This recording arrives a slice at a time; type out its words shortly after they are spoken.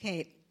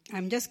Okay,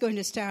 I'm just going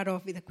to start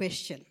off with a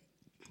question.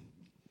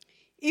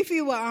 If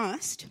you were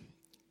asked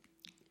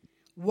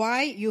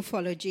why you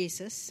follow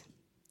Jesus,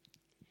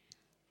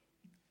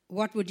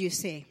 what would you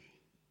say?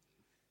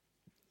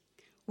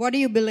 What do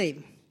you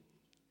believe?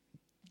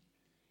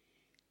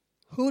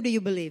 Who do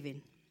you believe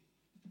in?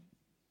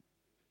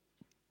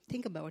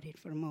 Think about it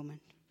for a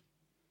moment.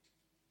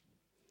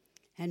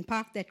 And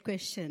park that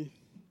question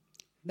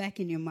back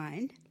in your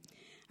mind.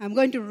 I'm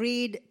going to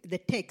read the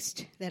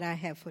text that I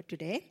have for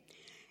today.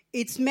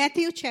 It's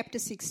Matthew chapter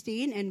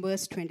 16 and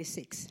verse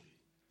 26.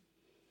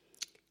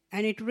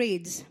 And it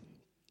reads,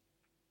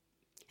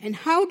 "And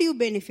how do you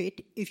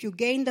benefit if you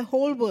gain the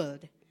whole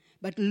world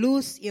but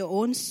lose your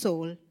own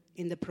soul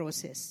in the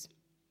process?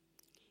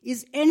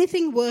 Is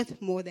anything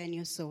worth more than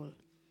your soul?"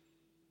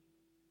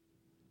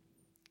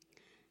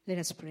 Let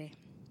us pray.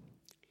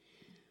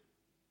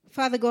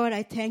 Father God,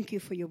 I thank you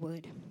for your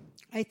word.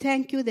 I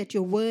thank you that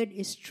your word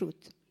is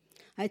truth.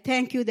 I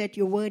thank you that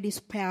your word is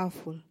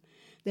powerful,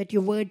 that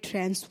your word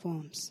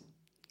transforms.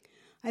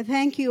 I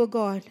thank you, O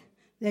God,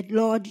 that,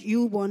 Lord,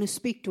 you want to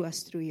speak to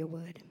us through your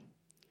word.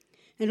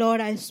 And,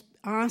 Lord, I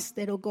ask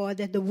that, O God,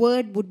 that the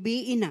word would be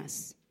in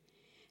us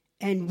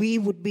and we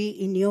would be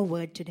in your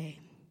word today.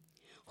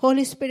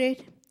 Holy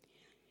Spirit,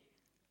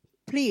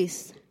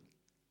 please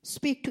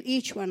speak to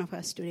each one of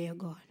us today, O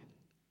God.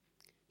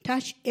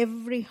 Touch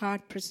every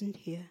heart present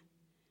here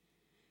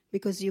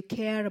because you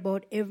care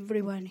about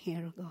everyone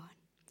here, O God.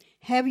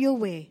 Have your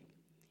way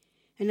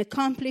and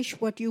accomplish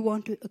what you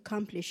want to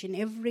accomplish in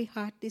every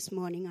heart this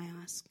morning, I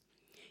ask.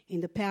 In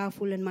the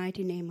powerful and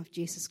mighty name of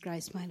Jesus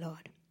Christ, my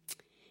Lord.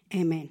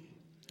 Amen.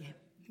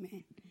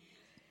 Amen.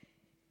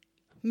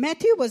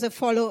 Matthew was a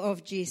follower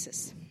of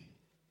Jesus.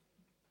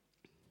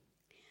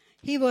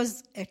 He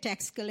was a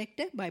tax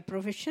collector by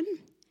profession.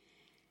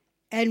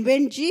 And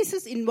when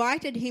Jesus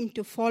invited him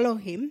to follow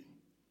him,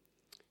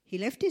 he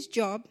left his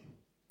job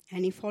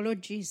and he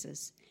followed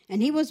Jesus.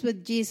 And he was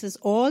with Jesus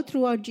all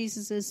throughout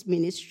Jesus'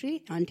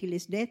 ministry until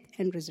his death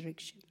and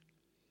resurrection.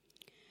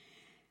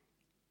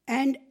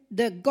 And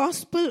the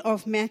Gospel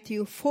of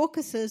Matthew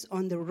focuses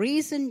on the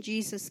reason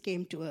Jesus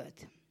came to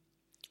earth.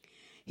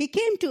 He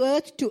came to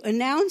earth to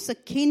announce a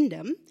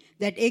kingdom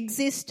that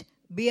exists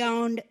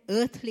beyond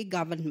earthly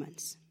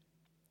governments.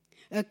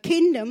 A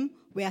kingdom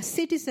where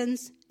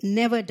citizens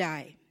never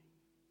die.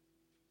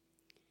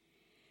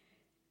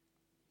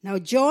 Now,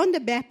 John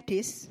the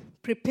Baptist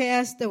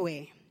prepares the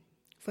way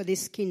for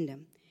this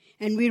kingdom.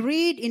 And we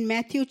read in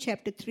Matthew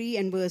chapter 3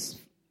 and verse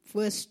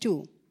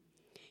 2.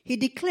 He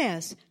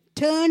declares,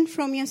 "Turn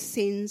from your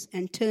sins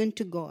and turn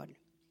to God,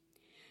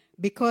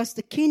 because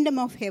the kingdom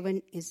of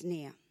heaven is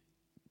near."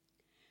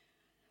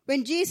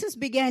 When Jesus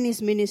began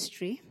his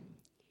ministry,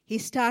 he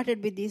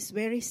started with these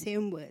very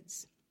same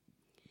words.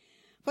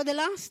 For the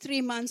last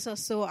 3 months or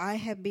so, I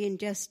have been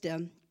just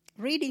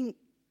reading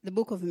the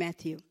book of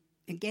Matthew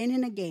again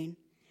and again,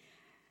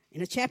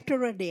 in a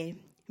chapter a day,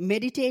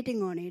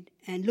 meditating on it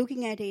and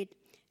looking at it.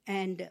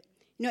 And,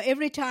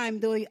 every time,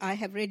 though I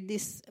have read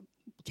this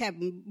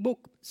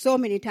book so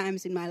many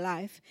times in my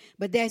life,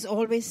 but there's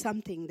always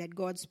something that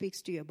God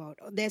speaks to you about.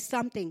 There's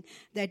something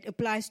that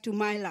applies to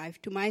my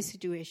life, to my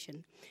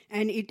situation.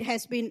 And it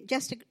has been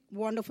just a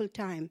wonderful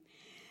time.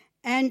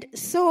 And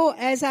so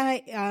as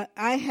I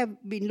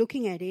have been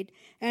looking at it,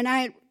 and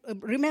I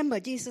remember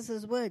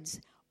Jesus' words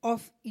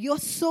of, "Your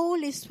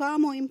soul is far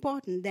more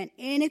important than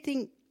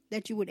anything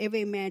that you would ever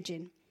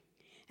imagine."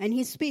 And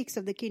he speaks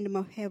of the kingdom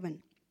of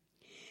heaven.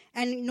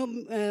 And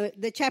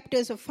the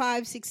chapters of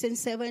 5, 6, and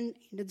 7,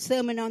 the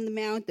Sermon on the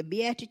Mount, the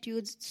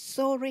Beatitudes,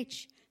 so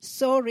rich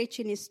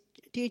in his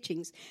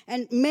teachings.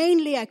 And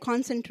mainly I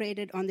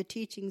concentrated on the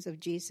teachings of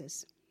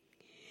Jesus.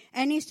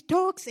 And he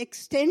talks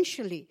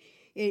extensively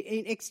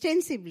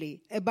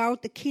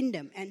about the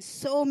kingdom and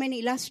so many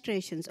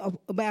illustrations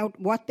about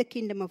what the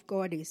kingdom of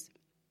God is.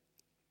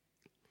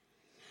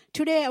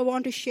 Today I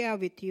want to share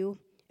with you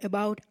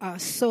about our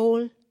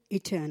soul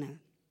eternal.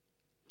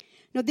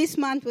 Now, this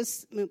month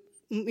was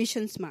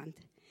Missions Month.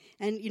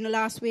 And,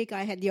 last week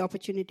I had the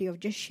opportunity of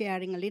just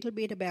sharing a little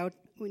bit about,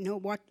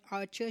 what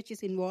our church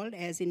is involved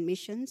as in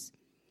missions.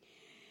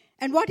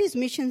 And what is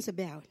missions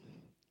about?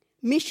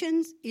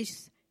 Missions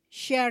is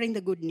sharing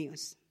the good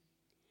news,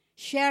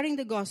 sharing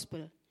the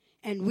gospel,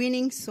 and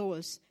winning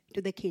souls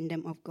to the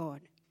kingdom of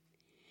God.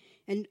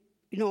 And,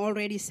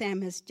 already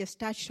Sam has just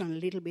touched on a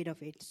little bit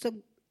of it.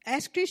 So,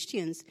 as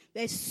Christians,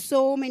 there's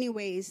so many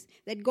ways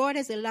that God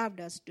has allowed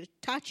us to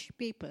touch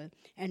people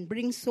and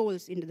bring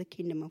souls into the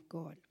kingdom of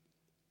God.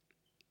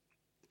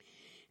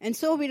 And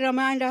so we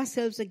remind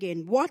ourselves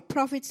again, what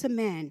profits a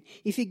man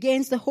if he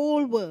gains the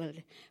whole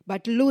world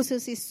but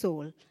loses his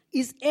soul?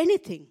 Is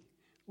anything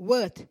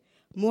worth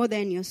more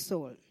than your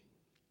soul?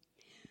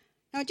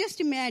 Now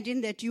just imagine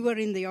that you were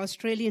in the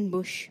Australian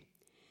bush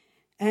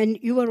and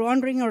you were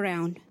wandering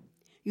around.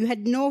 You have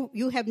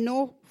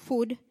no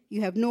food,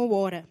 you have no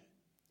water.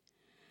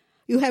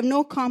 You have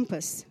no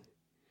compass.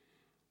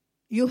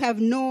 You have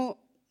no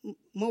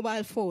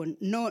mobile phone,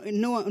 no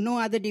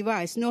other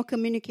device, no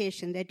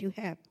communication that you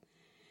have.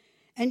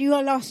 And you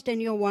are lost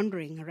and you're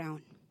wandering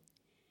around.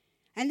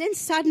 And then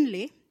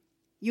suddenly,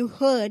 you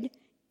heard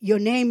your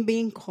name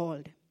being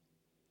called.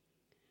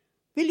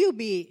 Will you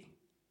be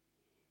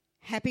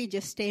happy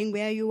just staying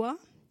where you are?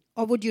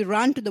 Or would you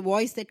run to the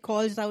voice that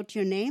calls out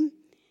your name?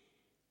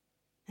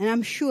 And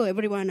I'm sure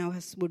every one of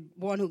us would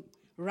want to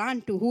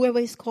run to whoever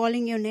is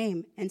calling your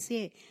name and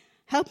say,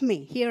 help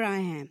me, here I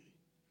am.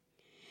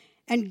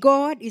 And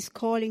God is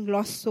calling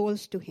lost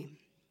souls to him.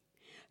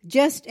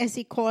 Just as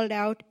he called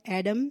out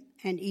Adam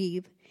and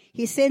Eve,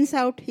 he sends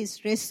out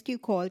his rescue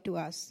call to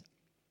us.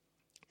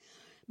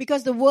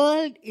 Because the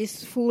world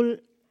is full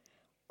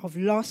of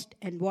lost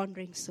and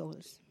wandering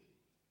souls.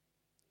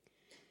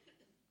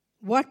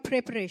 What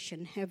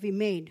preparation have we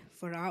made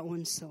for our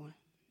own soul?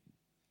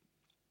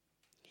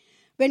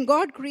 When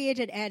God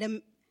created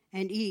Adam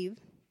and Eve,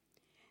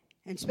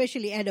 and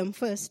especially Adam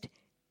first,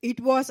 it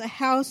was a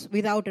house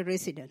without a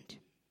resident.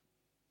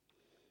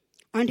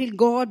 Until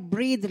God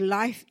breathed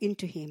life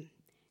into him,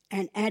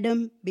 and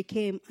Adam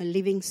became a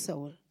living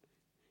soul.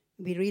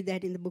 We read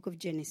that in the book of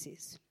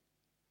Genesis.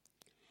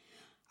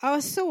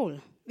 Our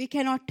soul, we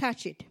cannot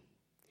touch it.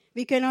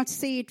 We cannot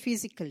see it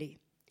physically,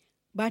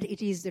 but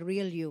it is the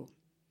real you,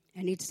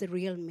 and it's the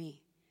real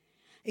me.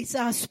 It's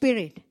our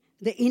spirit,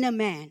 the inner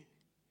man,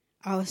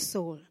 our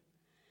soul.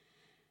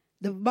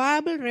 The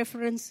Bible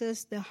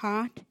references the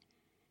heart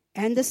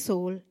and the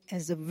soul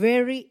as the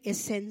very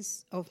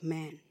essence of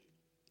man.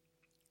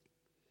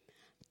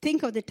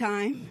 Think of the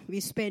time we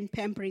spend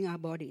pampering our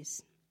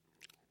bodies.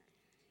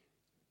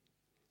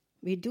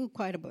 We do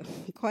quite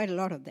a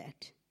lot of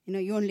that.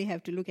 You only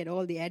have to look at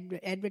all the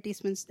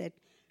advertisements that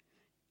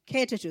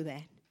cater to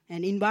that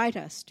and invite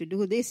us to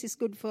do this is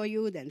good for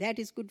you, then that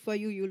is good for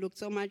you, you look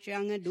so much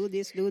younger, do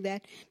this, do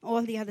that,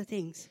 all the other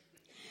things.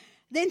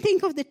 Then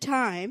think of the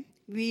time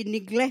we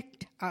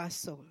neglect our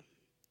soul.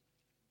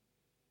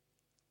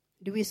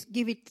 Do we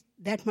give it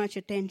that much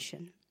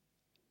attention?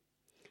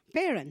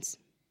 Parents,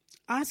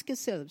 ask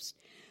yourselves,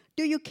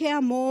 do you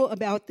care more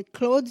about the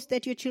clothes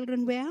that your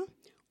children wear,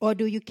 or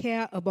do you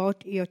care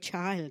about your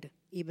child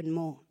even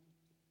more?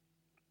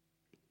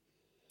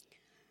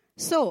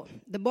 So,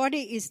 the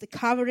body is the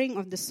covering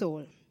of the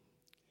soul.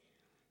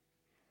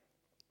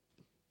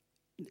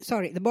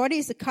 The body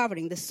is the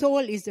covering. The soul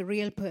is the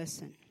real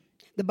person.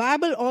 The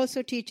Bible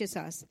also teaches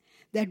us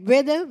that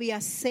whether we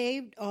are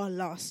saved or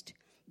lost,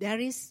 there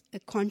is a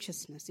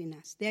consciousness in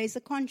us. There is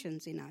a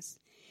conscience in us.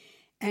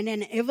 And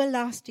an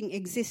everlasting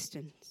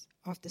existence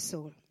of the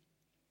soul.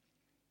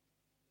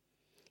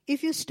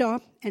 If you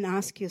stop and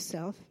ask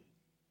yourself,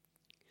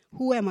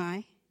 who am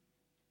I?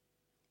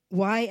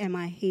 Why am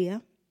I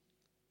here?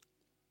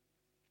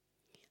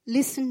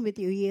 Listen with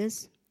your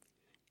ears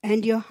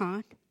and your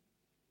heart,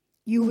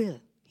 you will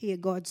hear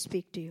God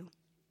speak to you.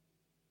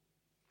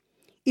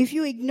 If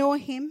you ignore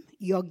him,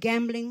 you're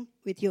gambling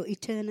with your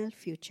eternal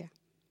future.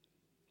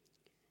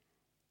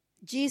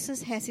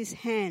 Jesus has his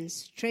hands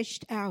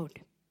stretched out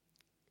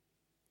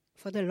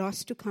for the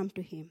lost to come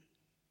to him.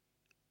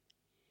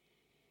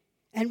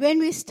 And when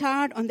we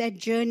start on that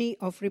journey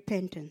of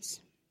repentance,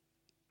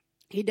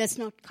 he does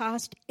not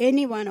cast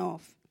anyone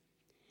off,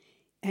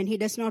 and he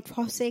does not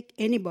forsake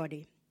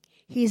anybody.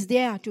 He is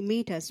there to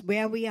meet us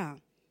where we are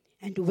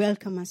and to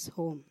welcome us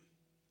home.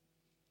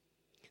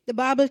 The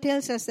Bible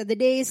tells us that the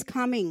day is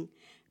coming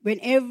when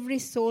every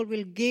soul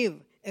will give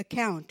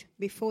account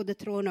before the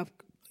throne of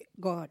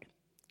God.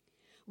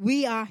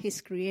 We are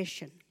his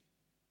creation,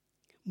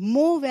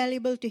 more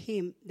valuable to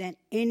him than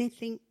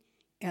anything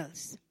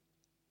else.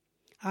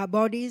 Our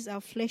bodies are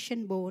flesh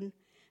and bone.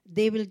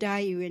 They will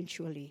die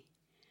eventually.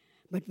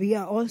 But we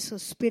are also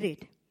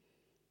spirit.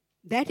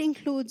 That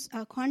includes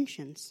our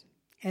conscience,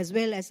 as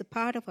well as a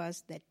part of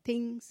us that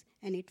thinks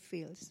and it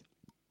feels.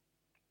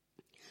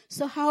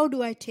 So how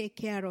do I take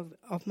care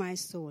of my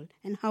soul?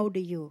 And how do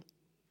you?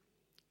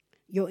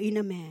 Your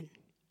inner man.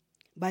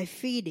 By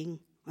feeding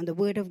on the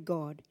word of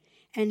God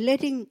and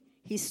letting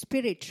his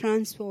spirit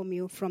transform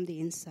you from the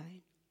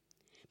inside.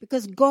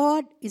 Because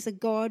God is a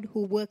God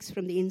who works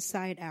from the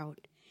inside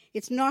out.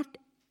 It's not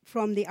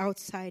from the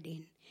outside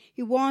in.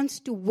 He wants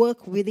to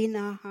work within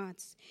our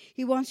hearts.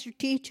 He wants to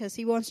teach us.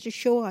 He wants to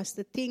show us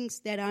the things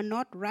that are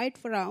not right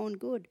for our own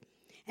good.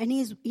 And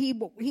he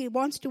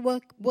wants to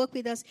work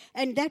with us.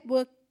 And that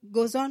work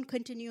goes on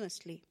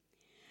continuously.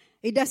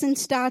 It doesn't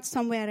start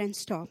somewhere and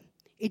stop.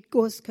 It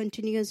goes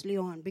continuously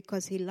on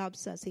because he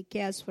loves us. He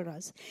cares for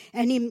us.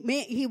 And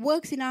he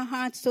works in our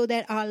hearts so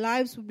that our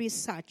lives would be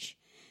such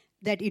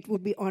that it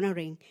would be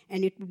honoring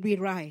and it would be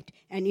right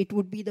and it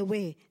would be the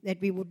way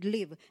that we would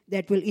live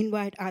that will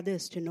invite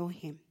others to know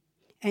him.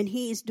 And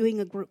he is doing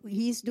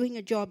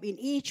a job in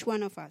each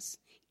one of us,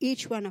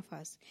 if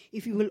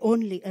you will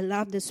only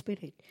allow the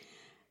Spirit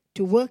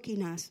to work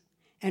in us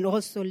and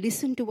also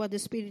listen to what the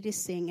Spirit is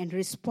saying and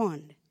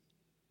respond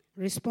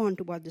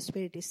to what the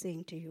Spirit is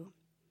saying to you.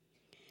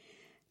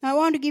 Now I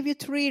want to give you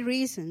 3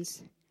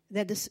 reasons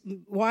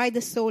why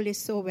the soul is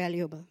so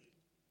valuable.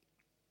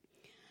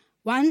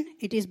 1,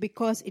 it is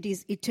because it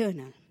is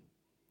eternal.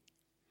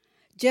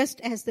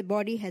 Just as the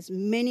body has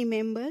many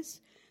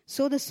members,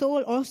 so the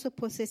soul also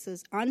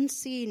possesses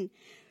unseen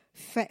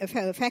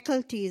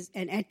faculties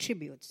and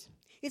attributes.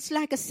 It's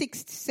like a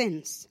sixth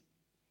sense.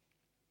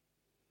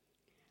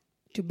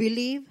 To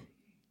believe,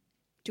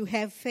 to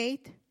have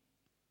faith,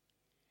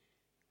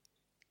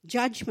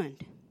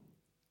 judgment,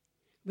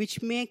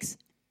 which makes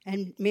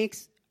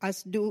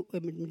us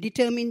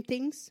determine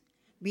things.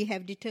 We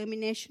have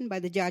determination by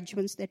the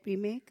judgments that we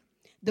make.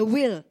 The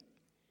will,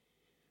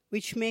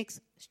 which makes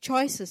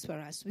choices for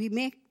us. We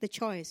make the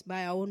choice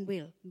by our own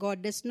will.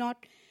 God does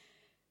not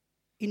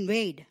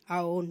invade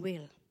our own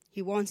will.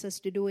 He wants us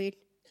to do it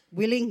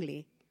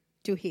willingly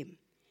to Him.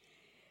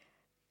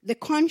 The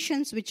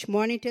conscience, which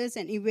monitors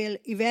and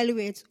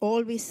evaluates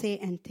all we say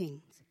and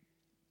think.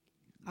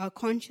 Our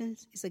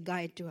conscience is a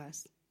guide to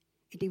us.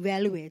 It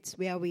evaluates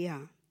where we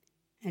are.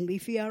 And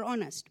if we are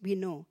honest, we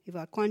know if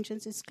our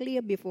conscience is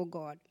clear before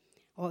God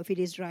or if it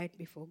is right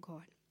before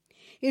God.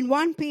 In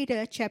 1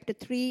 Peter chapter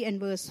 3 and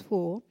verse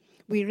 4,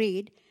 we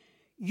read,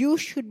 "You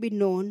should be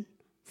known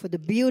for the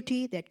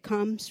beauty that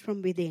comes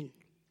from within,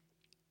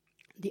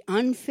 the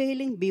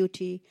unfailing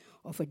beauty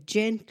of a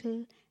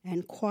gentle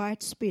and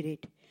quiet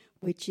spirit,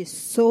 which is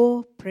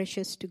so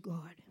precious to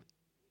God."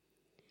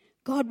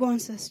 God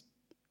wants us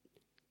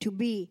to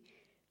be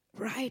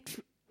right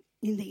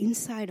in the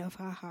inside of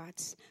our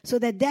hearts, so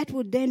that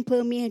would then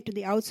permeate to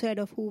the outside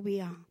of who we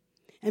are.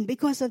 And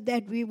because of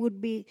that, we would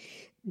be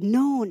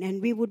known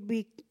and we would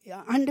be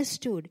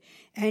understood.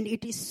 And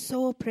it is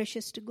so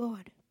precious to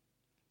God.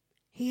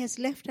 He has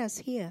left us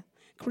here,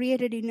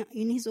 created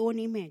in His own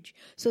image,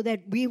 so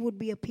that we would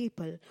be a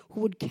people who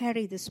would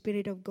carry the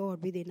Spirit of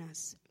God within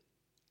us.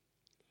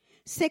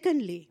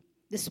 Secondly,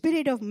 the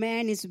spirit of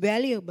man is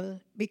valuable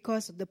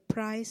because of the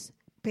price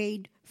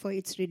paid for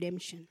its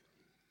redemption.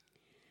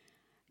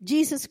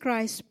 Jesus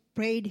Christ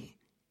paid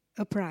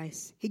a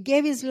price. He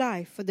gave His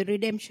life for the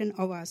redemption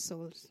of our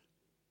souls.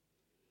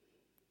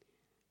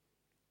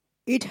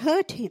 It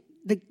hurt Him,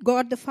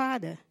 God the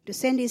Father, to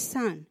send His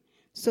Son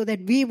so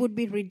that we would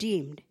be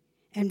redeemed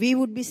and we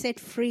would be set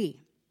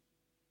free.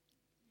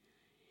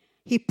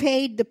 He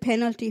paid the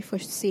penalty for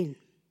sin,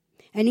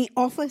 and He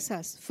offers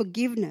us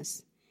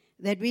forgiveness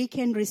that we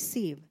can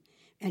receive,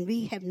 and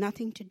we have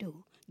nothing to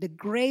do. The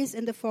grace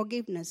and the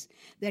forgiveness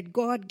that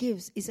God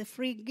gives is a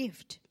free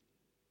gift.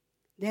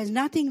 There's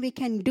nothing we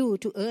can do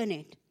to earn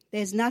it.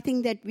 There's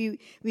nothing that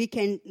we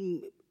can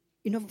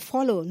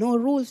follow, no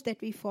rules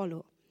that we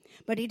follow.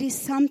 But it is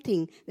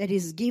something that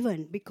is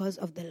given because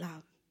of the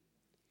love.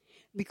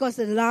 Because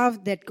of the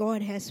love that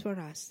God has for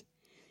us.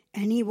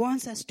 And He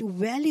wants us to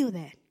value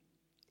that.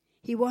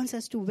 He wants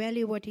us to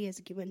value what He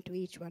has given to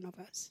each one of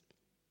us.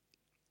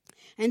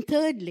 And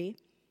thirdly,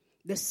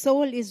 the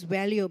soul is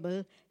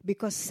valuable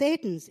because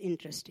Satan's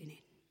interested in it.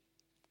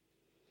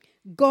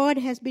 God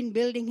has been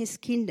building His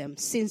kingdom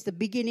since the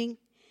beginning,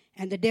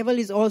 and the devil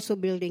is also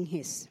building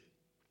his.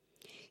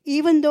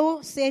 Even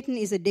though Satan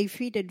is a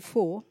defeated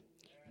foe,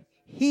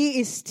 he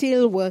is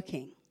still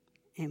working.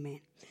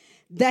 Amen.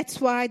 That's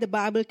why the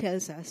Bible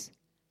tells us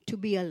to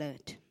be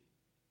alert.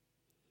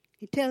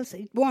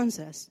 It warns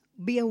us,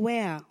 be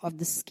aware of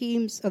the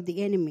schemes of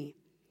the enemy.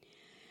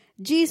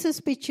 Jesus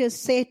pictures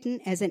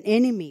Satan as an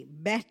enemy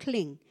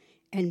battling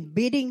and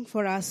bidding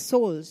for our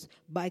souls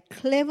by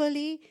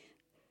cleverly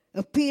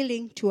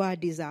appealing to our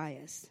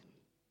desires.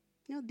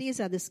 These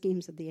are the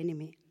schemes of the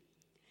enemy.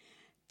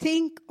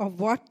 Think of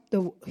what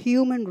the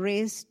human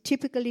race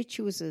typically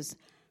chooses.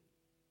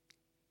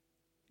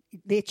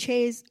 They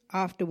chase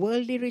after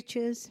worldly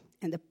riches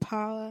and the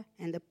power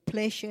and the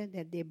pleasure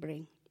that they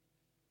bring.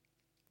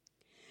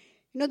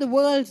 The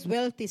world's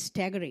wealth is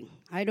staggering.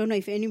 I don't know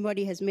if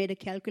anybody has made a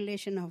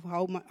calculation of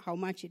how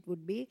much it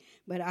would be,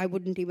 but I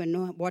wouldn't even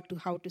know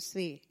how to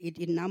say it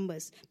in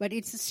numbers. But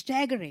it's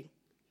staggering.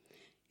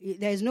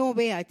 There's no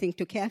way, I think,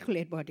 to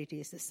calculate what it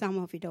is, the sum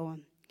of it all.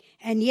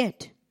 And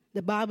yet,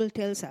 the Bible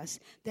tells us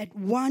that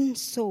one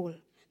soul,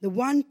 the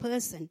one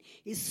person,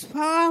 is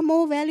far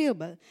more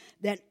valuable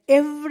than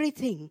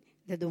everything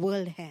that the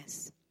world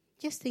has.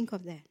 Just think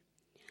of that.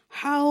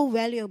 How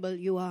valuable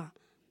you are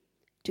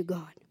to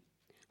God.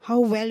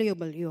 How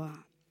valuable you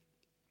are.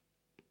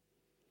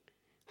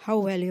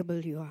 How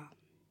valuable you are.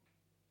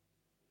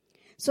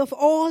 So of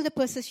all the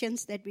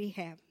possessions that we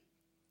have,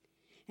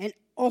 and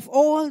of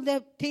all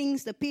the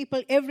things, the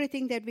people,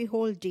 everything that we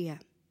hold dear,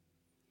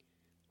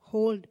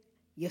 hold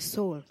your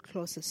soul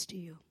closest to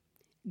you.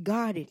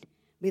 Guard it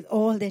with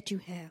all that you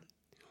have.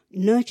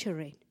 Nurture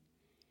it.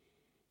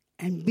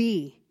 And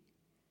be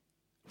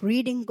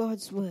reading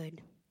God's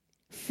word,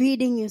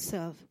 feeding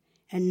yourself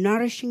and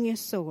nourishing your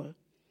soul.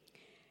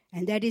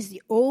 And that is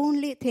the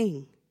only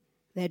thing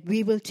that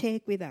we will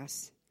take with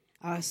us,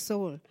 our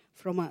soul,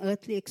 from our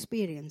earthly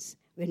experience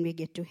when we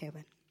get to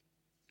heaven.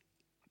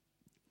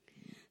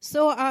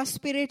 So our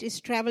spirit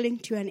is traveling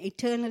to an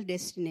eternal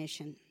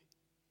destination.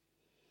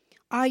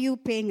 Are you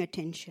paying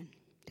attention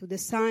to the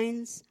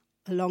signs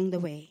along the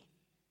way?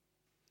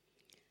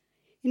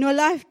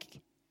 Life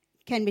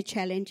can be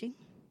challenging.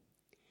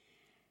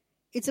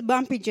 It's a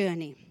bumpy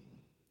journey.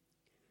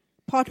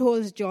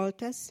 Potholes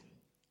jolt us.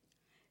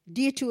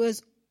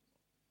 Detours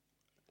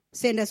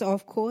send us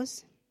off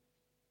course.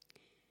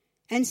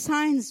 and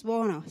signs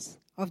warn us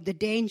of the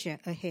danger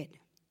ahead.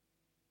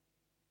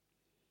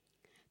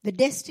 The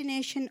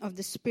destination of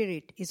the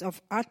Spirit is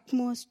of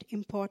utmost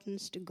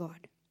importance to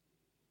God.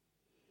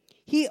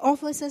 He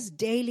offers us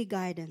daily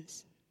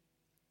guidance.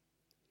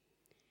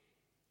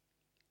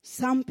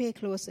 Some pay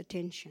close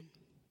attention.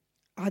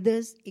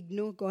 Others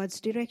ignore God's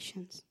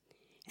directions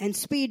and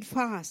speed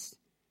fast.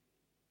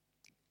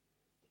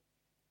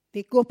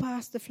 They go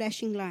past the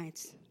flashing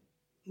lights,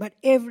 but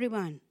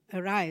everyone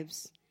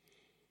arrives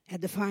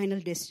at the final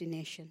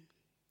destination,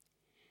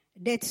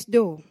 death's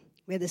door,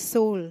 where the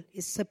soul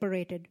is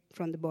separated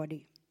from the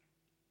body.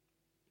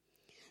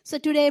 So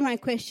today my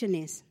question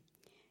is,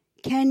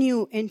 can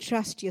you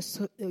entrust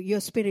your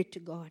spirit to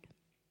God?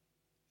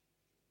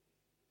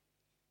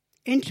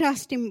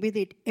 Entrust Him with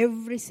it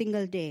every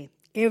single day,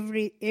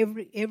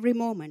 every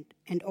moment,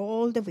 and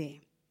all the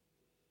way.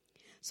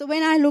 So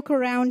when I look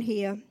around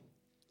here,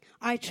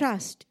 I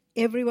trust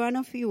every one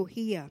of you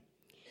here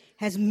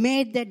has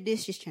made that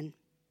decision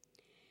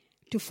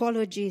to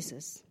follow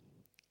Jesus,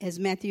 as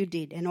Matthew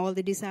did, and all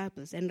the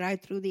disciples, and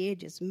right through the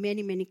ages,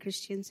 many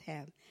Christians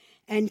have,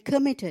 and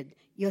committed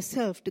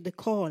yourself to the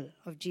call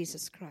of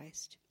Jesus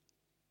Christ.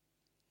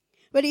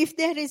 But if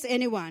there is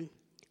anyone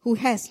who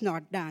has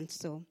not done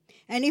so,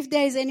 and if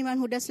there is anyone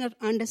who does not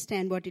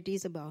understand what it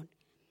is about,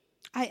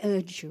 I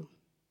urge you,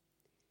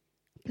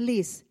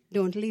 please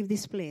don't leave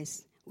this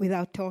place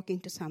without talking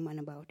to someone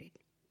about it.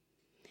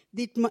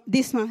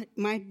 This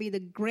might be the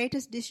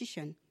greatest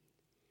decision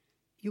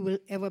you will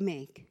ever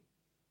make.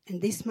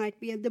 And this might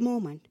be at the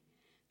moment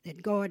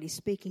that God is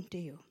speaking to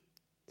you.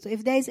 So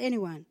if there is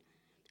anyone,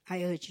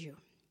 I urge you.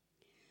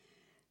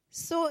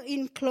 So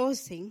in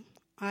closing,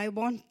 I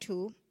want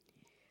to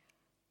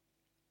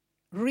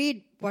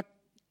read what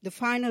the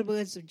final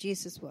words of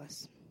Jesus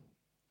was.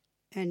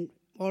 And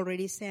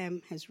already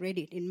Sam has read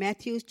it in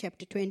Matthew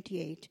chapter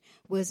 28,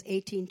 verse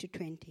 18 to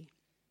 20.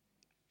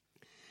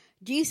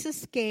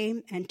 Jesus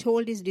came and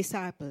told his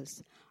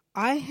disciples,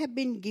 I have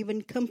been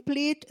given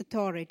complete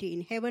authority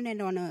in heaven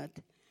and on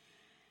earth.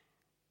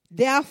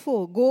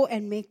 Therefore, go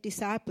and make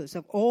disciples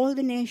of all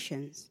the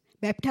nations,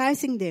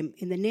 baptizing them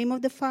in the name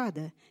of the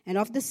Father and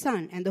of the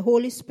Son and the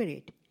Holy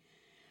Spirit.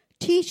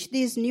 Teach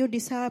these new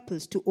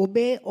disciples to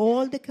obey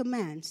all the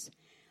commands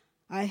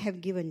I have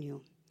given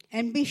you.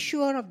 And be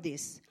sure of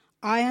this,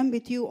 I am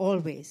with you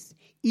always,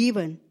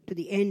 even to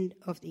the end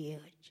of the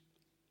age.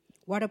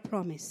 What a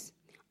promise.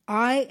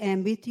 I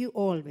am with you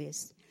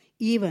always,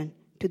 even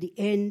to the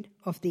end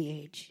of the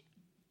age.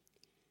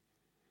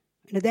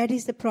 Now that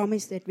is the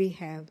promise that we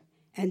have.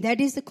 And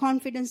that is the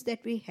confidence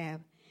that we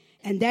have.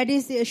 And that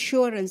is the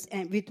assurance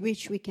with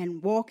which we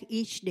can walk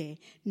each day,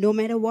 no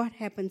matter what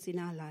happens in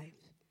our life.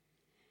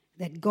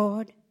 That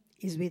God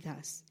is with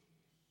us.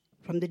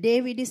 From the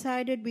day we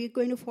decided we're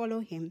going to follow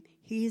Him,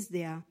 He is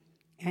there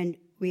and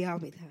we are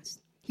with us.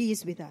 He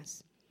is with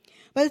us.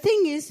 But the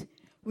thing is,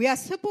 we are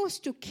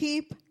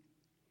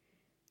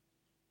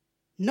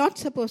not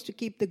supposed to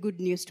keep the good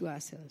news to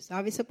ourselves.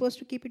 Are we supposed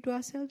to keep it to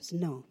ourselves?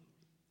 No.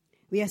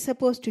 We are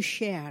supposed to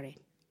share it.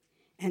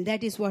 And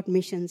that is what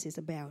missions is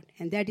about.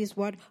 And that is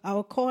what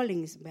our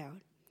calling is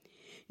about.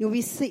 You know,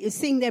 we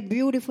sing that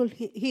beautiful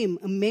hymn,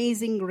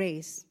 Amazing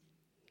Grace.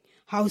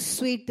 How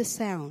sweet the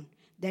sound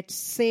that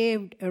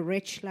saved a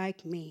wretch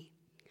like me.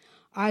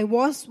 I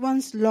was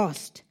once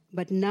lost,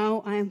 but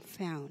now I am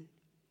found.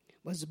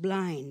 Was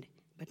blind,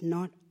 but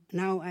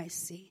now I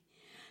see.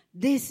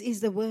 This is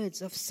the words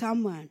of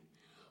someone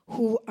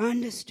who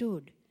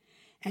understood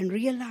and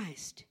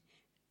realized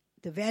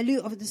the value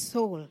of the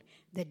soul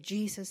that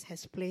Jesus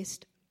has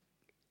placed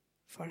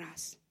for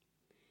us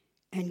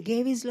and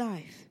gave his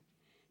life.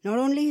 Not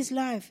only his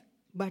life,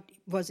 but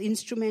was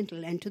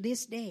instrumental. And to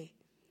this day,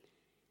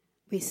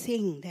 we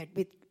sing that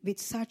with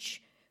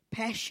such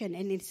passion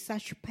and in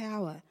such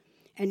power.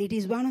 And it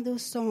is one of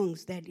those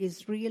songs that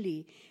is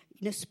really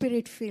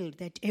spirit-filled,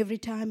 that every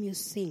time you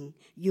sing,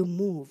 you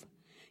move.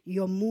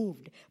 You're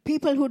moved.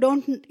 People who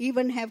don't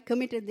even have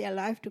committed their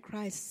life to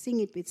Christ sing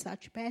it with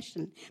such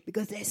passion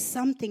because there's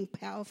something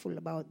powerful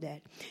about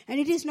that. And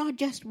it is not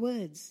just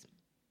words.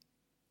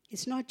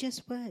 It's not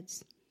just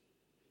words.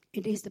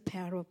 It is the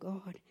power of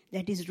God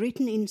that is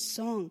written in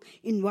song,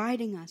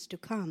 inviting us to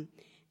come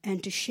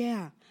and to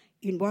share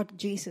in what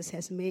Jesus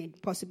has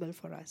made possible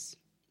for us.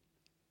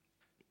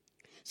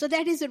 So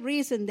that is the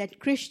reason that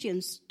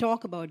Christians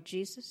talk about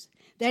Jesus.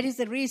 That is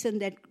the reason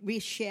that we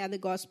share the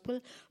gospel.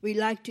 We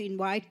like to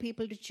invite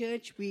people to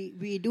church.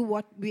 We do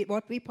what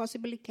we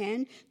possibly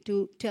can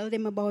to tell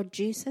them about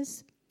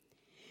Jesus.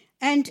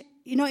 And,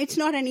 it's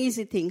not an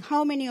easy thing.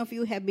 How many of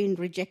you have been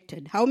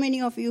rejected? How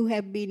many of you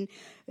have been,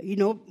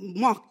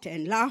 mocked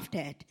and laughed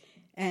at?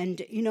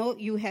 And,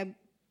 you have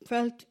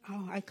felt,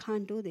 I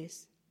can't do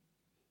this.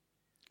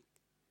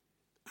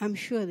 I'm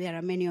sure there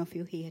are many of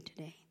you here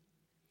today.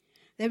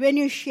 That when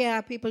you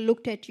share, people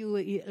looked at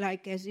you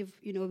like as if,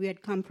 we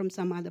had come from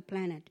some other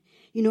planet.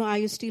 Are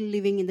you still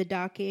living in the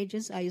dark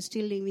ages? Are you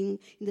still living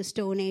in the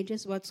stone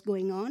ages? What's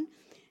going on?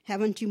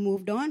 Haven't you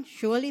moved on?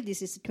 Surely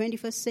this is the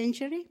 21st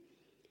century?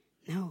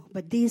 No,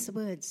 but these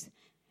words,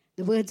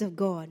 the words of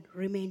God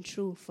remain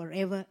true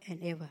forever and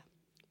ever.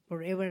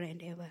 Forever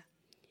and ever.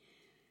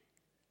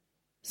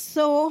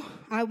 So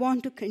I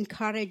want to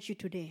encourage you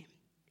today.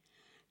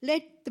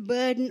 Let the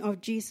burden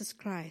of Jesus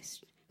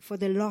Christ for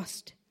the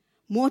lost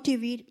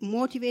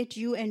motivate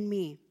you and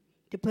me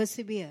to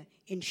persevere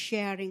in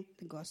sharing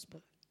the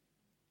gospel.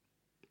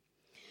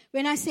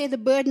 When I say the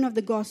burden of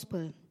the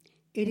gospel,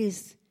 it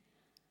is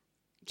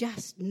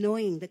just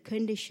knowing the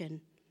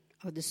condition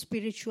of the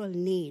spiritual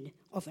need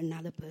of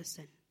another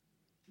person.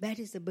 That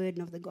is the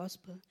burden of the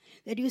gospel.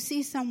 That you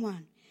see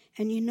someone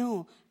and you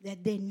know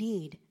that they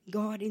need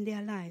God in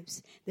their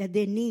lives, that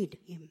they need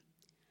Him.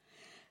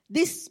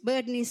 This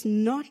burden is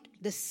not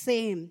the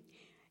same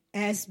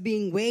as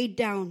being weighed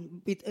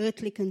down with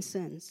earthly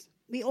concerns.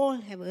 We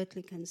all have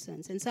earthly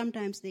concerns, and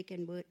sometimes they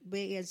can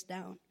weigh us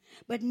down.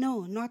 But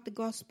no, not the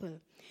gospel.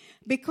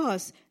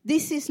 Because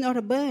this is not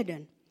a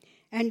burden.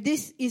 And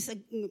this is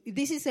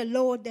a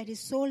load that is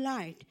so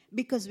light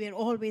because we are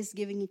always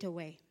giving it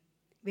away.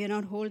 We are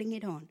not holding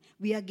it on.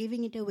 We are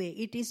giving it away.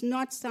 It is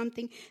not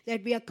something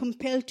that we are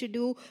compelled to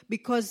do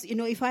because,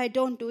 if I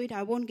don't do it,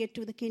 I won't get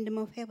to the kingdom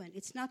of heaven.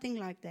 It's nothing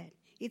like that.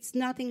 It's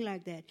nothing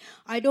like that.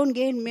 I don't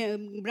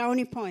gain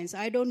brownie points.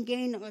 I don't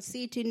gain a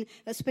seat in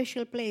a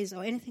special place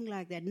or anything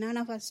like that. None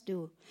of us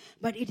do.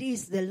 But it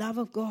is the love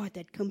of God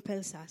that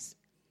compels us.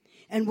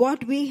 And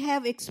what we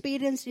have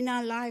experienced in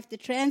our life, the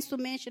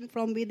transformation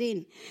from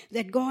within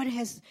that God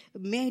has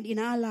made in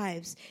our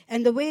lives,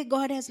 and the way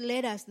God has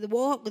led us,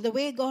 the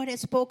way God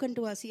has spoken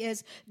to us, He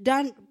has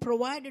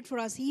provided for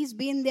us. He's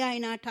been there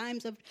in our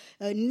times of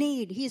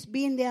need. He's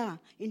been there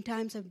in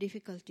times of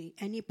difficulty.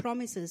 And He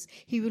promises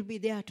He will be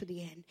there to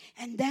the end.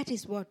 And that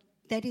is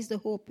the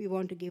hope we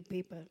want to give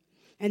people.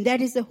 And that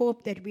is the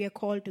hope that we are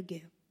called to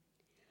give.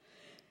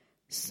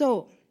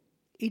 So,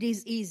 it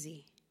is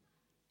easy.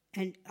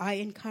 And I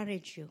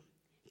encourage you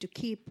to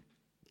keep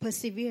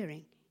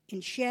persevering in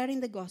sharing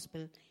the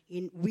gospel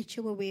in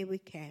whichever way we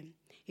can.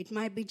 It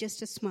might be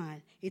just a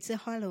smile. It's a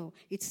hello.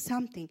 It's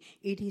something.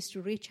 It is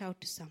to reach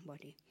out to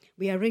somebody.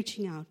 We are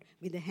reaching out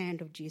with the hand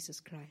of Jesus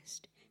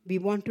Christ. We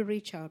want to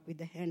reach out with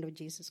the hand of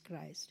Jesus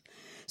Christ.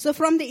 So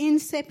from the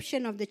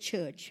inception of the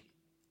church,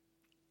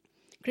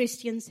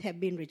 Christians have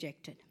been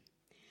rejected.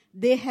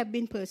 They have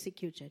been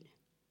persecuted,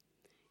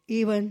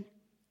 even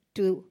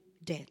to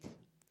death.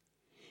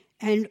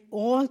 And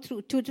all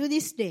through to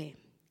this day,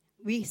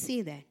 we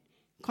see that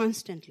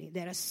constantly.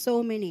 There are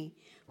so many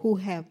who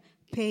have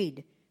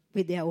paid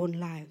with their own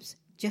lives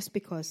just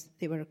because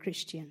they were a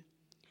Christian.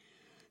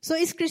 So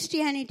is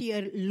Christianity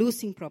a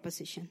losing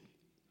proposition?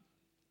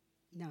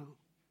 No.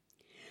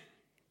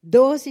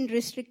 Those in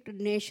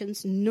restricted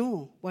nations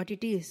know what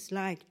it is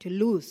like to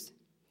lose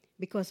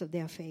because of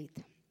their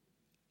faith.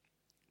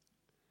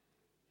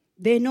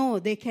 They know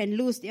they can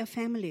lose their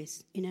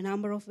families in a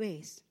number of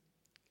ways.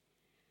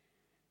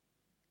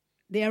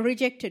 They are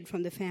rejected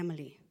from the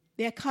family.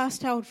 They are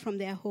cast out from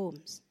their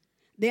homes.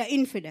 They are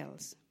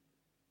infidels.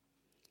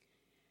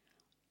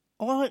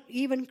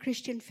 Even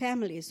Christian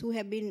families who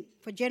have been,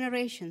 for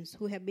generations,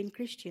 who have been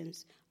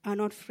Christians, are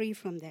not free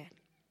from that.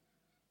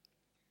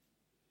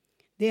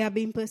 They are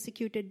being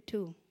persecuted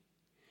too.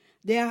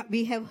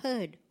 We have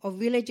heard of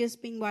villages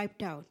being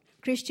wiped out,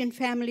 Christian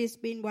families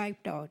being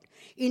wiped out,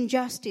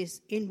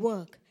 injustice in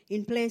work,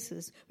 in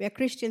places where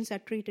Christians are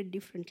treated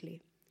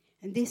differently.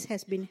 And this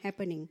has been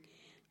happening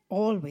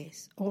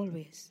always,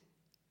 always.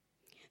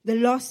 The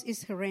loss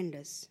is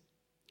horrendous.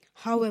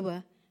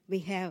 However, we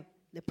have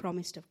the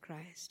promise of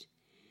Christ.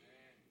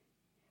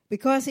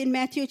 Because in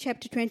Matthew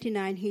chapter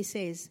 29, He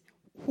says,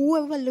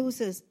 whoever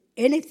loses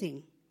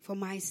anything for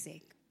my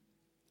sake,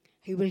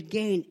 he will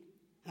gain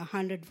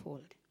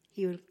 100-fold.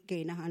 He will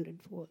gain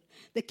 100-fold.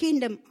 The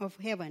kingdom of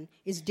heaven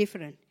is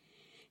different.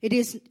 It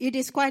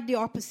is quite the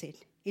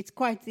opposite. It's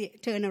quite the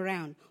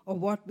turnaround of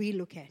what we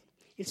look at.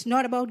 It's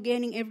not about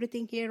gaining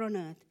everything here on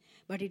earth,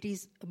 but it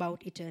is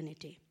about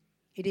eternity.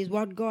 It is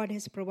what God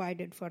has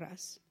provided for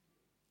us.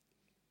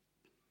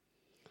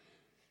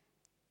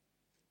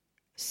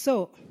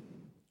 So,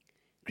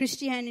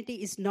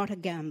 Christianity is not a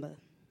gamble.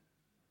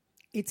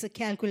 It's a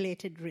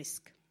calculated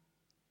risk.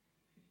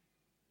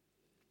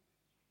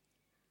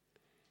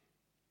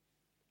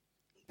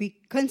 We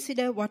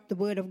consider what the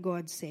Word of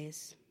God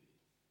says.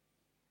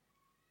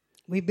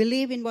 We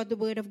believe in what the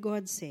Word of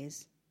God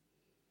says.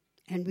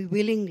 And we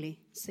willingly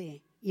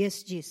say,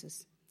 yes,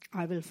 Jesus,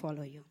 I will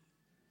follow you.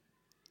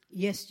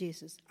 Yes,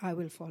 Jesus, I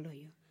will follow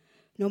you.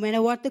 No matter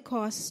what the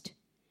cost,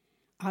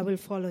 I will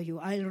follow you.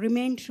 I'll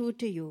remain true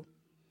to you.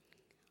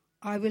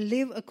 I will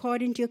live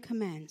according to your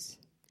commands,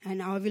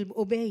 and I will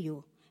obey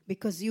you,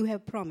 because you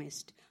have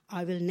promised,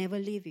 I will never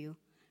leave you,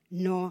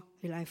 nor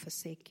will I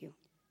forsake you.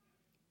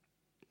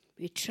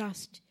 We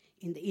trust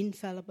in the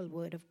infallible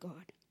Word of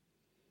God.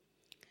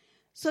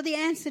 So the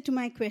answer to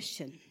my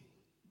question,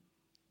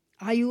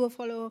 are you a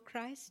follower of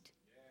Christ?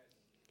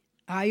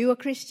 Yes. Are you a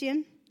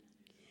Christian?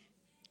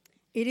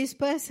 It is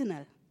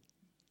personal.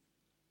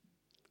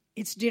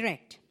 It's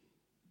direct.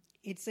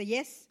 It's a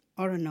yes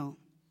or a no.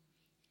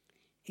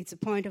 It's a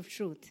point of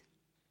truth.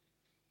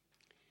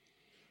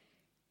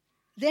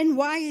 then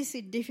why is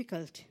it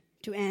difficult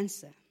to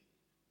answer?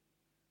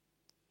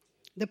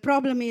 The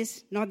problem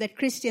is not that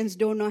Christians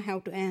don't know how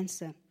to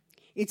answer.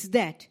 It's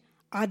that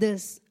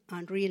others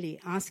aren't really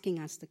asking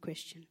us the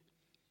question.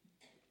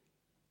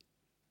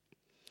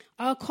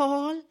 Our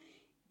call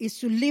is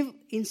to live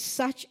in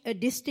such a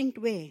distinct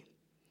way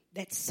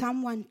that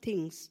someone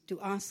thinks to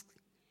ask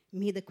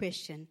me the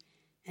question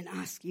and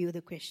ask you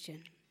the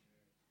question.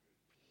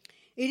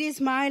 It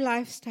is my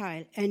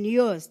lifestyle and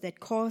yours that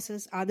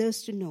causes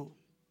others to know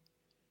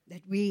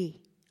that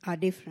we are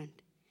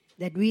different,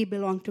 that we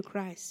belong to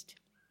Christ.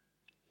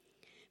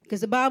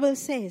 Because the Bible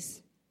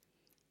says,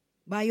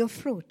 by your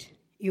fruit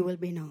you will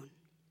be known.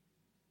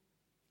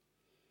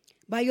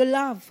 By your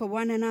love for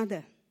one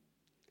another,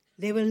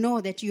 they will know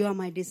that you are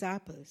my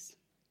disciples.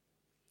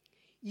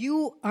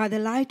 You are the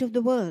light of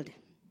the world.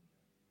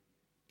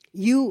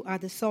 You are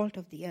the salt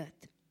of the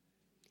earth.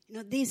 You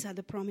know, these are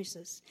the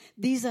promises.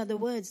 These are the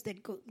words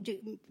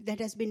that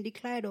has been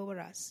declared over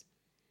us.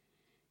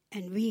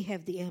 And we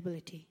have the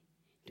ability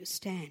to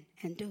stand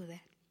and do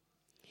that.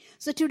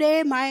 So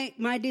today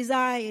my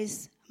desire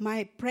is,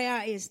 my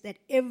prayer is that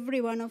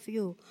every one of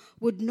you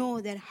would know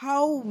that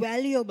how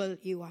valuable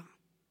you are.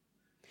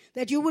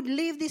 That you would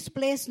leave this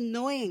place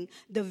knowing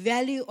the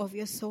value of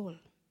your soul.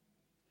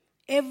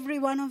 Every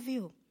one of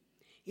you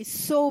is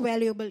so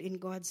valuable in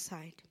God's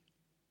sight.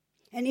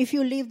 And if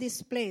you leave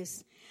this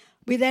place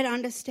with that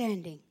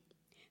understanding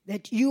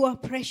that you are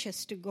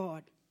precious to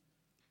God,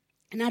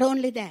 and not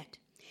only that,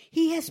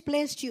 He has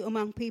placed you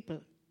among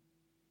people.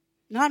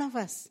 None of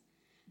us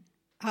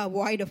are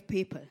void of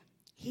people.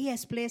 He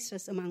has placed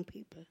us among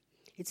people.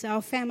 It's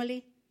our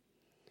family.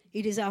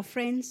 It is our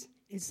friends.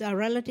 It's our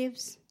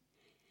relatives.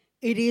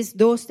 It is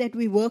those that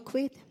we work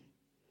with.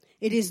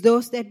 It is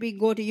those that we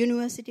go to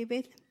university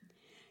with.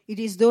 It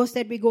is those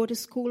that we go to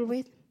school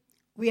with.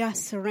 We are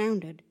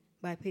surrounded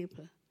by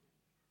people.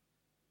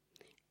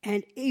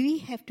 And we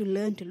have to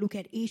learn to look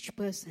at each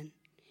person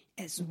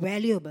as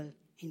valuable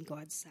in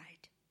God's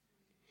sight.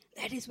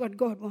 That is what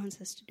God wants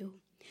us to do.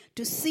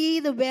 To see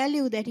the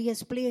value that He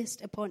has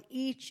placed upon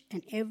each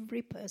and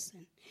every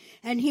person.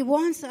 And He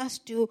wants us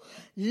to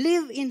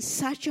live in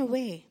such a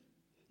way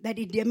that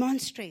it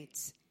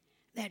demonstrates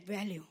that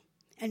value.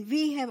 And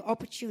we have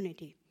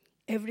opportunity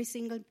every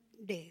single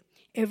day,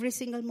 every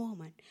single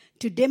moment,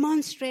 to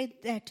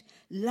demonstrate that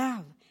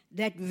love,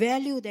 that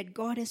value that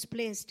God has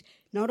placed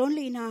not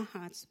only in our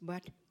hearts,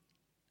 but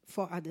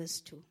for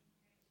others too.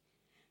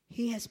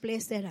 He has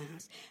placed that in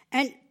us.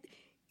 And,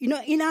 you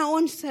know, in our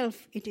own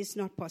self, it is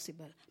not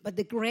possible. But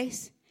the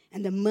grace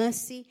and the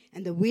mercy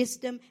and the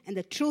wisdom and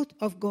the truth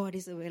of God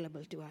is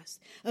available to us.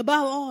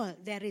 Above all,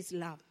 there is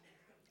love.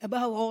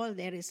 Above all,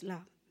 there is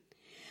love.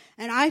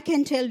 And I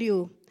can tell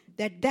you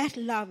that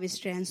love is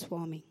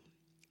transforming.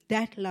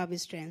 That love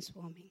is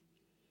transforming.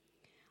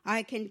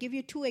 I can give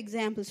you 2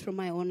 examples from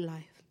my own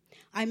life.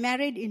 I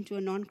married into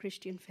a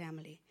non-Christian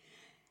family.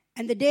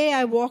 And the day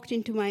I walked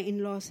into my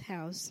in-laws'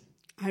 house,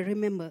 I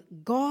remember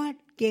God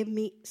gave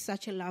me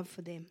such a love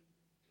for them.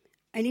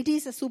 And it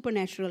is a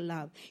supernatural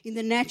love. In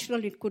the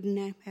natural, it couldn't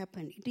have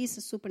happened. It is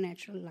a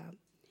supernatural love.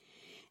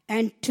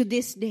 And to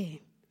this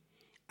day,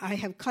 I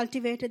have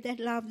cultivated that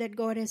love that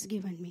God has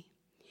given me.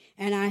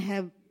 And I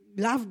have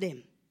loved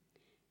them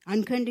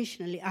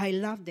unconditionally. I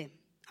love them.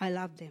 I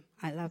love them.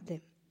 I love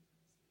them.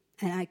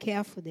 And I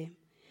care for them.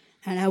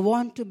 And I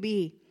want to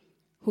be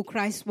who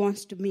Christ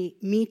wants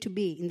me to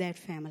be in that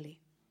family.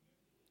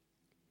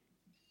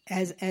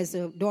 As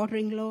a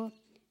daughter-in-law,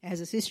 as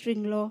a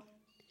sister-in-law,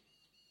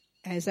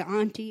 as an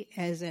auntie,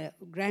 as a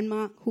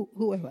grandma,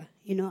 whoever,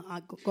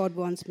 God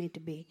wants me to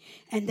be.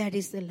 And that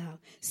is the love.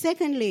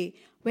 Secondly,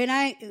 when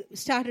I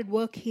started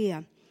work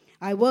here,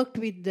 I worked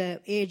with the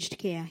aged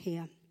care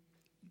here.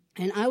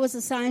 And I was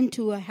assigned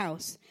to a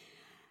house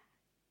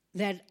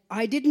that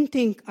I didn't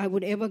think I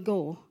would ever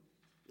go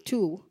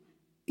to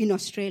in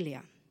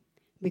Australia,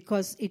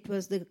 because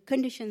the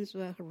conditions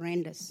were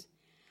horrendous.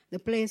 The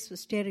place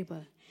was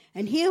terrible.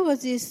 And here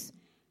was this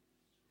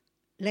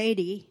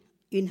lady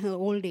in her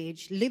old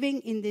age living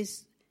in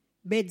this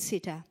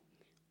bedsitter,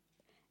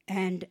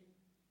 and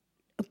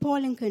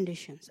appalling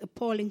conditions.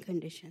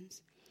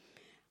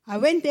 I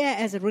went there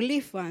as a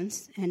relief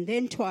once, and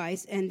then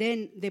twice, and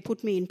then they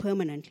put me in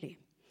permanently.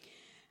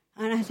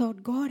 And I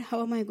thought, God,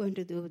 how am I going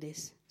to do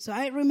this? So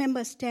I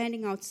remember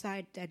standing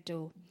outside that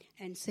door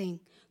and saying,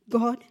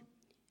 God,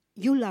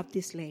 you love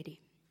this lady.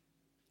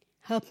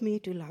 Help me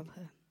to love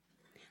her.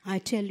 I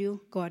tell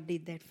you, God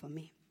did that for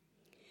me.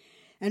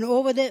 And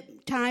over the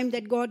time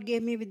that God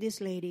gave me with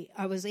this lady,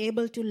 I was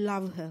able to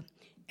love her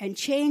and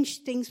change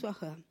things for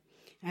her.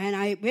 And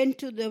I went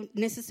to the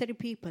necessary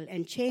people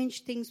and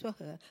changed things for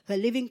her, her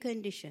living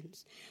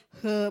conditions,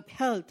 her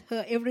health,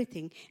 her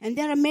everything. And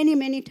there are many,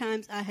 many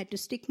times I had to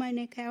stick my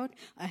neck out.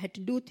 I had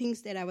to do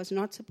things that I was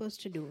not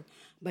supposed to do.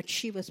 But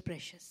she was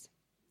precious,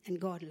 and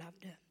God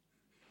loved her.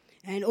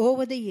 And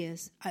over the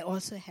years, I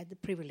also had the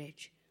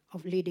privilege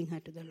of leading her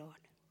to the Lord.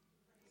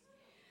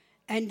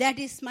 And that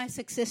is my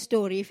success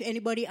story. If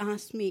anybody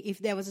asked me if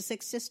there was a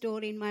success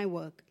story in my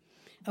work,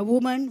 a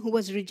woman who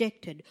was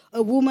rejected,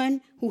 a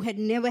woman who had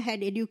never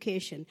had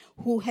education,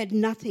 who had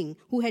nothing,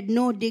 who had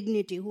no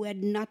dignity, who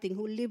had nothing,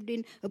 who lived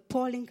in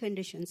appalling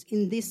conditions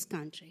in this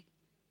country.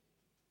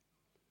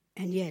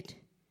 And yet,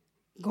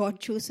 God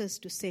chooses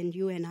to send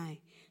you and I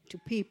to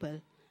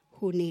people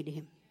who need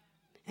him.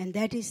 And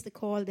that is the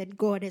call that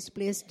God has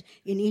placed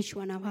in each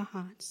one of our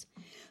hearts.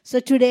 So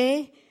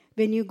today,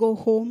 when you go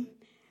home,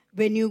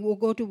 when you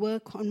go to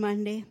work on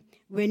Monday,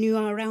 when you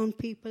are around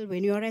people,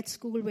 when you are at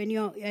school, when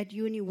you are at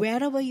uni,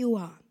 wherever you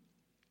are,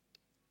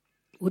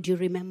 would you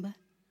remember?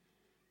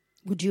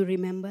 Would you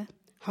remember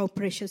how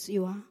precious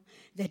you are?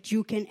 That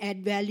you can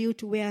add value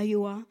to where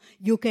you are.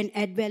 You can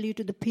add value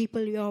to the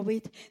people you are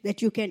with.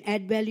 That you can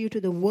add value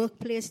to the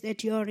workplace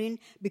that you are in.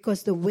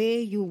 Because the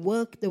way you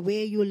work, the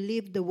way you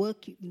live, the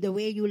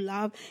way you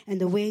love,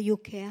 and the way you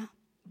care.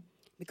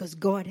 Because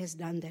God has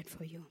done that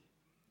for you.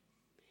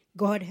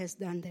 God has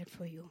done that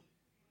for you.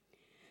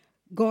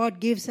 God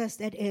gives us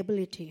that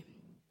ability.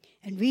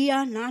 And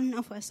none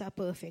of us are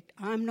perfect.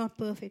 I'm not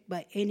perfect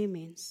by any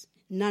means.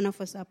 None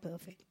of us are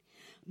perfect.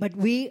 But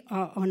we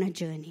are on a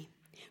journey.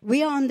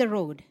 We are on the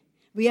road.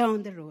 We are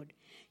on the road.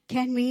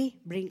 Can we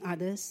bring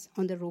others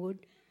on the road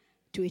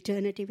to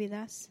eternity with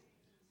us?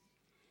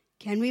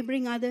 Can we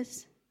bring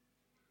others?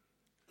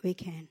 We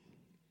can.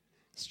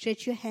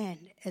 Stretch your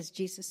hand, as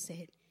Jesus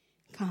said.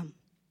 Come,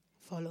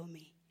 follow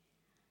me.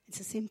 It's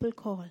a simple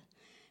call.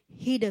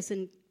 He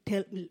doesn't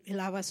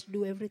allow us to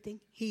do everything.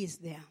 He is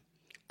there.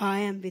 I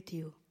am with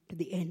you to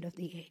the end of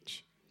the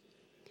age.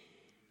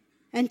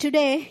 And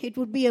today, it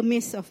would be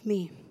amiss of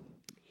me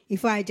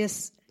if I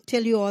just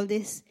tell you all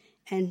this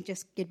and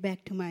just get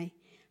back to my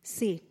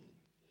seat.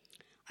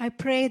 I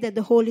pray that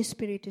the Holy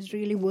Spirit is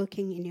really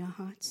working in your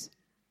hearts.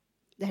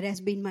 That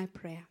has been my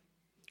prayer.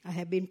 I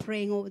have been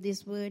praying over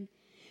this word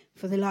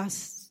for the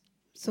last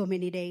so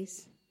many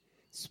days,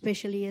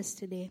 especially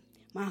yesterday.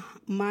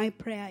 My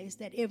prayer is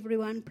that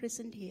everyone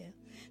present here,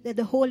 that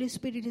the Holy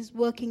Spirit is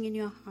working in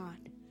your heart,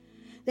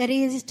 that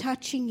He is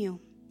touching you,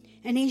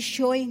 and He is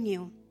showing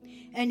you,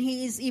 and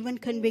He is even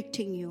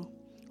convicting you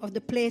of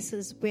the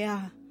places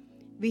where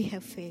we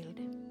have failed,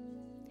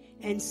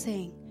 and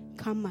saying,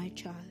 come, my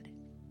child,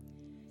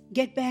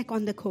 get back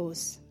on the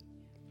course.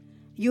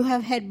 You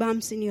have had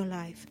bumps in your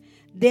life.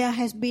 There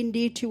has been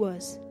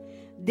detours.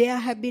 There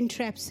have been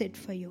traps set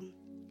for you.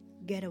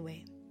 Get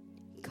away.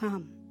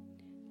 Come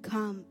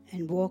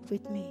and walk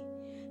with me.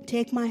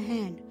 Take my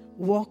hand.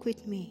 Walk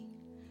with me.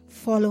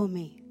 Follow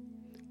me.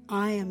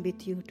 I am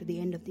with you to the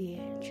end of the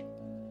age.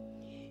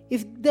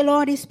 If the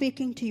Lord is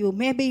speaking to you,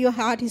 maybe your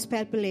heart is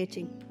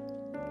palpitating.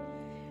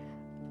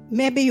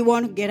 Maybe you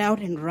want to get out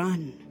and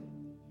run.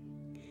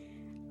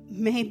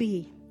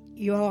 Maybe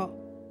you're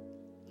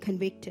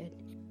convicted.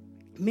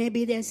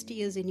 Maybe there's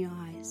tears in your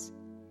eyes.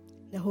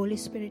 The Holy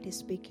Spirit is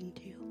speaking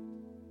to you.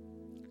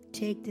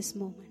 Take this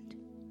moment.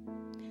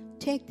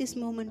 Take this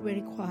moment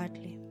very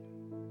quietly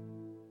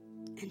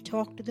and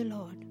talk to the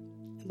Lord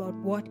about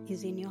what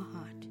is in your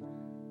heart.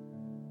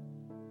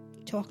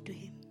 Talk to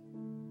Him.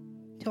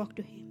 Talk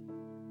to Him.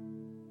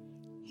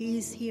 He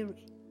is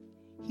hearing.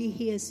 He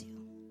hears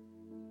you.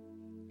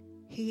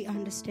 He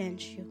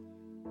understands you.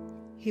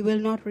 He will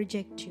not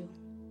reject you.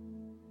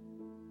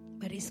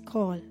 But His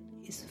call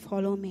is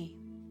follow me.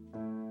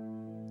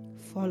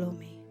 Follow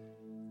me.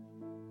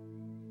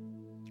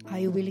 Are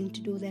you willing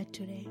to do that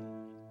today?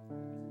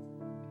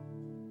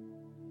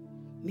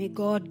 May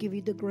God give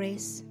you the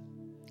grace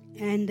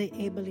and the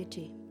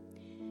ability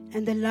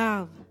and the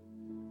love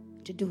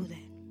to do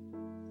that.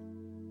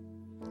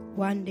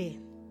 One day,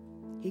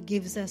 He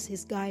gives us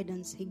His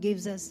guidance. He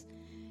gives us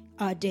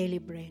our daily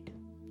bread.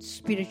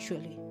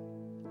 Spiritually,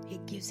 He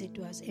gives it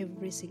to us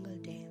every single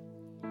day.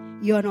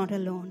 You are not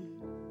alone.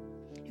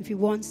 If you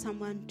want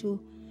someone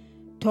to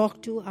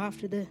talk to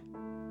after the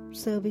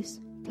service,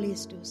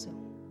 please do so.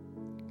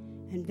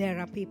 And there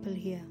are people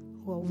here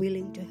who are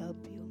willing to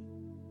help you.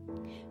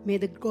 May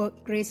the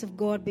grace of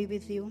God be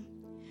with you.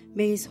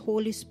 May His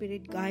Holy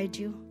Spirit guide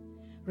you.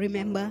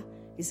 Remember,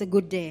 it's a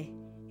good day.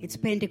 It's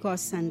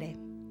Pentecost Sunday.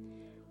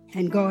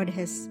 And God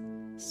has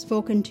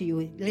spoken to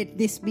you. Let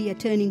this be a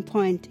turning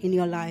point in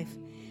your life,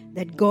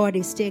 that God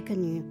has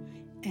taken you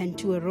and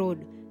to a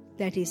road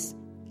that is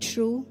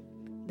true,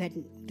 that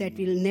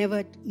will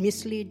never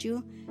mislead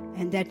you,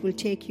 and that will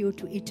take you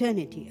to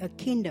eternity, a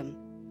kingdom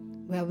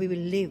where we will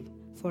live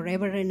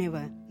forever and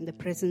ever in the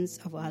presence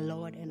of our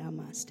Lord and our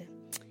Master.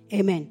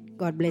 Amen.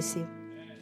 God bless you.